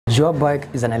Your bike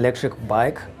is an electric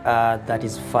bike that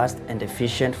is fast and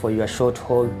efficient for your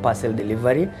short-haul parcel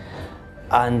delivery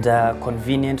and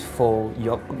convenient for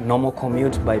your normal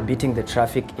commute by beating the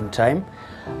traffic in time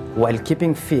while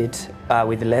keeping fit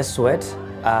with less sweat.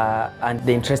 And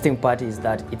the interesting part is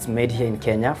that it's made here in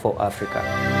Kenya for Africa.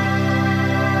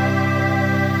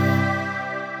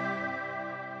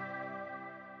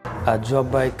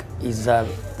 Job Bike is a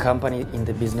company in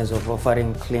the business of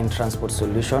offering clean transport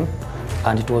solution,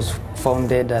 and it was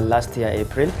founded last year,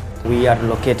 April. We are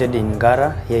located in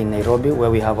Ngara, here in Nairobi,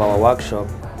 where we have our workshop.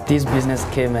 This business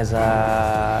came as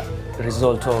a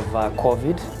result of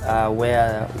COVID,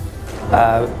 where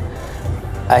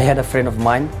I had a friend of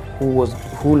mine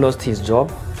who lost his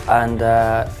job, and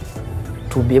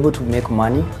to be able to make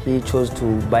money, he chose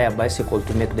to buy a bicycle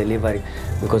to make delivery,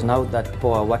 because now that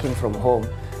people are working from home,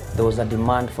 there was a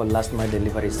demand for last mile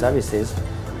delivery services,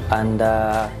 and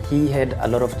he had a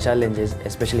lot of challenges,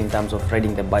 especially in terms of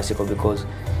riding the bicycle, because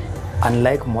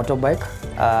unlike motorbike,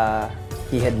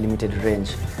 he had limited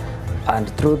range. And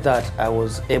through that, I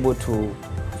was able to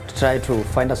try to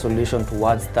find a solution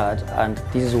towards that, and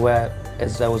this is where,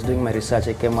 as I was doing my research,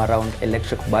 I came around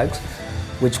electric bikes,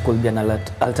 which could be an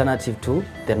alternative to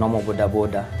the normal boda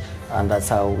boda, and that's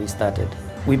how we started.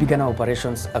 We began our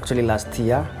operations actually last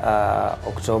year,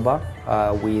 October,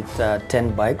 with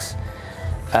 10 bikes,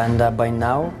 and by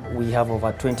now we have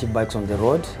over 20 bikes on the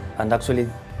road, and actually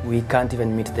we can't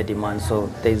even meet the demand. So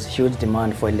there's huge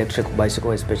demand for electric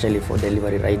bicycles, especially for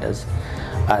delivery riders,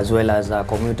 as well as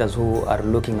commuters who are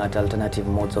looking at alternative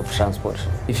modes of transport.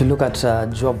 If you look at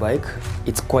Job Bike,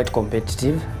 it's quite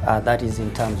competitive. That is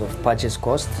in terms of purchase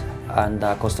cost and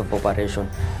cost of operation.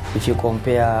 If you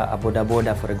compare a boda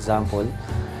boda, for example,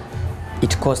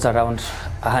 it costs around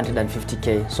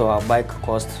 150k, so our bike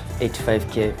costs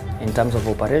 85k. In terms of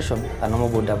operation, a normal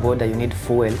boda boda, you need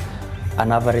fuel,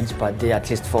 an average per day at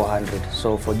least 400.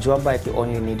 So for Job Bike, you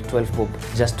only need 12 bob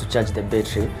just to charge the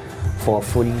battery for a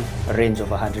full range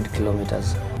of 100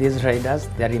 kilometers. These riders,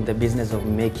 they are in the business of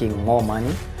making more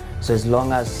money. So as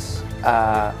long as,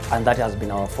 and that has been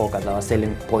our focus, our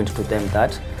selling point to them,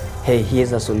 that, hey,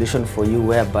 here's a solution for you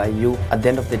whereby you, at the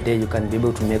end of the day, you can be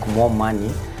able to make more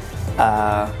money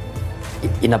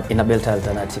in a better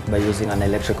alternative by using an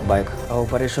electric bike. Our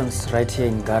operations right here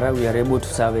in Ngara, we are able to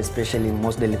serve especially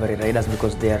most delivery riders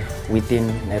because they are within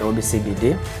Nairobi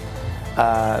CBD.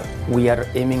 We are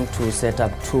aiming to set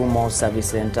up 2 more service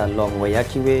centers along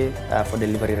Wayaki Way for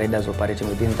delivery riders operating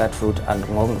within that route, and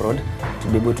Ngong Road to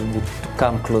be able to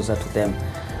come closer to them.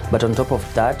 But on top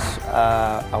of that,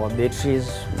 our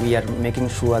batteries, we are making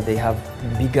sure they have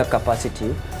bigger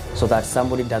capacity so that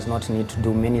somebody does not need to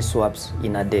do many swaps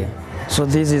in a day. So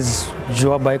this is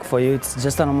Job Bike for you. It's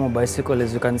just a normal bicycle.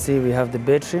 As you can see, we have the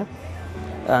battery,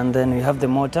 and then we have the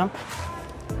motor.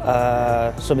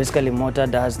 So basically, motor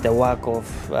does the work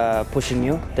of pushing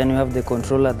you. Then we have the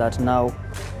controller that now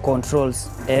controls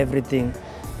everything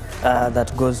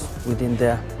that goes within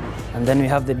there. And then we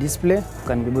have the display. You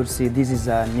can be able to see this is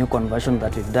a new conversion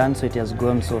that we've done, so it has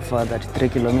gone so far that 3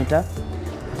 kilometers.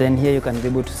 Then here you can be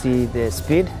able to see the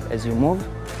speed as you move.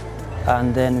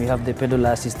 And then we have the pedal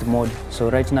assist mode. So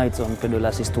right now it's on pedal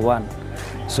assist 1.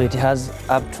 So it has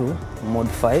up to mode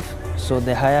 5. So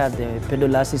the higher the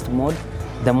pedal assist mode,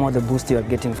 the more the boost you are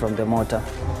getting from the motor.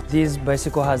 This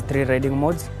bicycle has 3 riding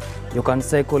modes. You can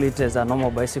cycle it as a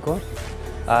normal bicycle.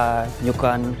 You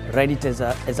can ride it as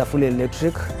a fully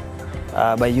electric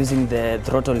by using the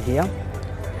throttle here.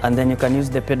 And then you can use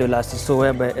the pedal assist, so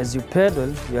whereby as you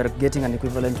pedal, you are getting an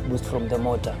equivalent boost from the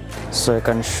motor. So I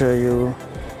can show you.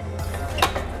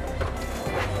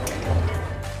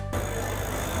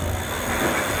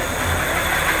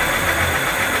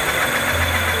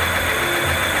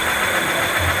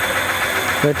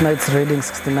 Right now it's reading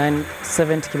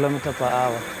 70 kilometers per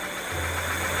hour.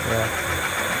 Yeah.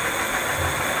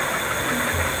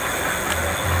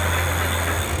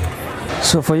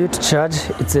 So for you to charge,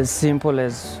 it's as simple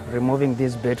as removing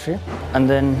this battery, and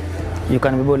then you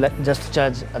can be able to just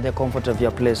charge at the comfort of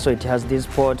your place. So it has this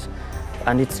port,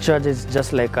 and it charges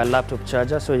just like a laptop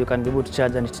charger, so you can be able to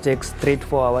charge, and it takes 3 to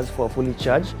 4 hours for fully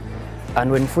charged.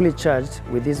 And when fully charged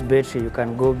with this battery, you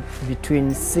can go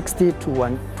between 60 to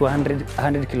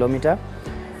 100 kilometers.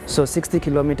 So 60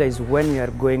 kilometers is when you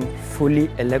are going fully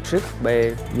electric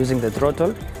by using the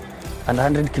throttle, and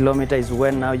 100 kilometers is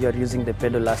when now you are using the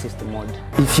pedal assist mode.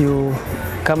 If you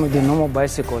come with a normal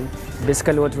bicycle,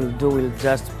 basically what we'll do, we'll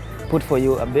just put for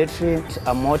you a battery,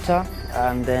 a motor,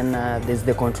 and then there's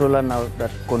the controller now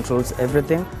that controls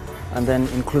everything, and then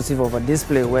inclusive of a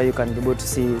display where you can be able to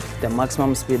see the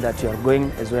maximum speed that you are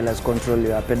going, as well as control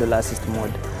your pedal assist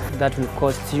mode. That will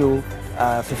cost you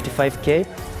 55K.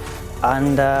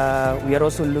 And we are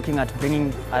also looking at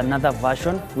bringing another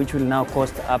version, which will now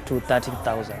cost up to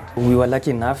 30,000. We were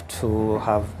lucky enough to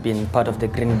have been part of the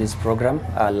Green Biz program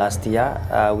last year.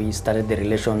 We started the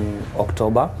relation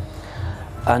October.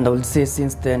 And I would say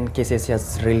since then, KCSC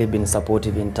has really been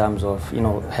supportive in terms of,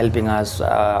 helping us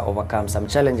overcome some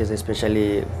challenges,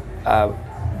 especially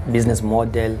business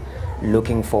model,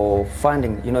 looking for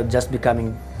funding, just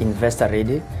becoming investor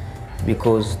ready,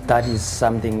 because that is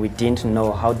something we didn't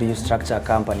know. How do you structure a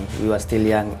company? We were still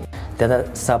young. The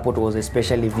other support was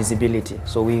especially visibility.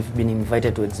 So we've been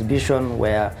invited to exhibition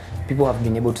where people have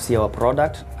been able to see our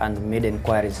product and made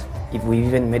inquiries. If we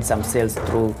even made some sales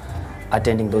through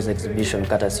attending those exhibitions,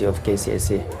 courtesy of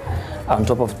KCSC. On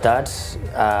top of that,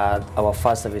 our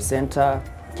first service center,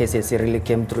 KCSC really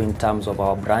came through in terms of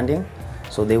our branding.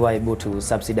 So they were able to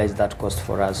subsidize that cost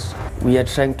for us. We are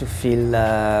trying to fill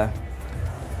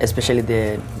especially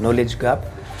the knowledge gap.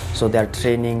 So there are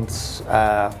trainings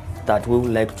that we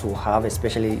would like to have,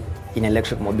 especially in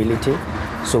electric mobility.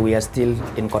 So we are still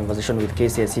in conversation with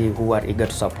KCSC, who are eager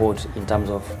to support in terms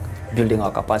of building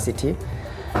our capacity.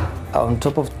 On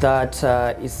top of that,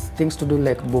 it's things to do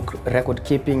like book record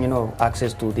keeping,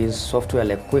 access to this software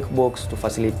like QuickBooks to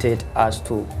facilitate us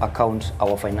to account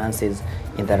our finances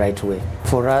in the right way.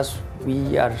 For us,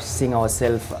 we are seeing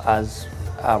ourselves as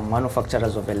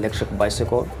manufacturers of electric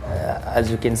bicycle.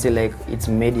 As you can see, like, it's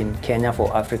made in Kenya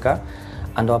for Africa,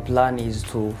 and our plan is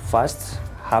to first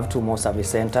have 2 more service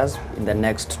centers in the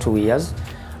next 2 years,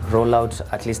 roll out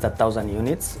at least 1,000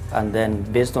 units, and then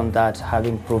based on that,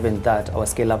 having proven that, our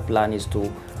scale-up plan is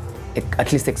to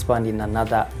at least expand in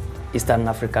another Eastern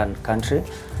African country,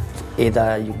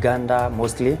 either Uganda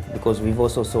mostly, because we've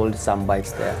also sold some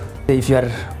bikes there. If you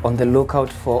are on the lookout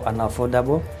for an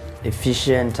affordable,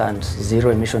 efficient and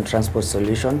zero-emission transport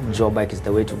solution, Joe Bike is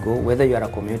the way to go. Whether you are a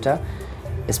commuter,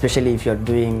 especially if you're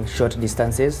doing short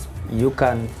distances, you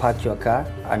can park your car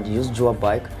and use Joe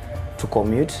Bike to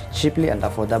commute cheaply and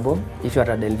affordable. If you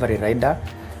are a delivery rider,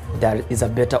 there is a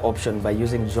better option by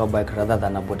using Joe Bike rather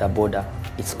than a boda.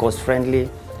 It's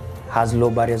cost-friendly, has low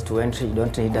barriers to entry, you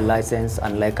don't need a license,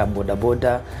 unlike a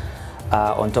boda.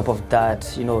 On top of that,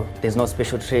 there's no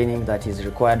special training that is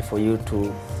required for you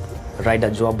to ride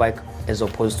a Joe Bike as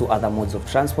opposed to other modes of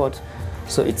transport.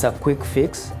 So it's a quick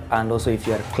fix, and also if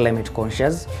you are climate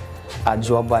conscious,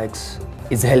 Joe Bikes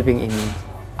is helping in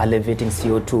elevating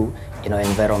CO2 in our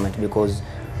environment, because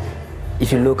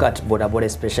if you look at boda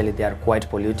especially, they are quite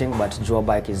polluting, but Joe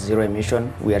Bike is zero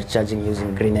emission. We are charging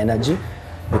using green energy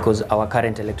because our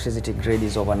current electricity grid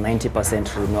is over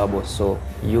 90% renewable, so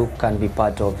you can be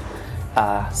part of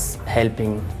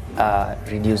helping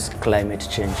reduce climate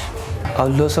change. I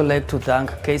would also like to thank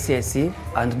KCSC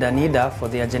and Danida for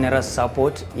their generous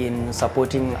support in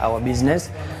supporting our business,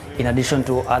 in addition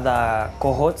to other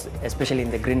cohorts, especially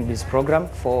in the Green Biz program,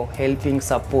 for helping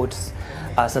support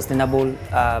sustainable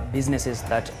businesses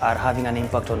that are having an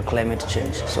impact on climate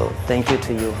change. So thank you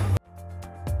to you.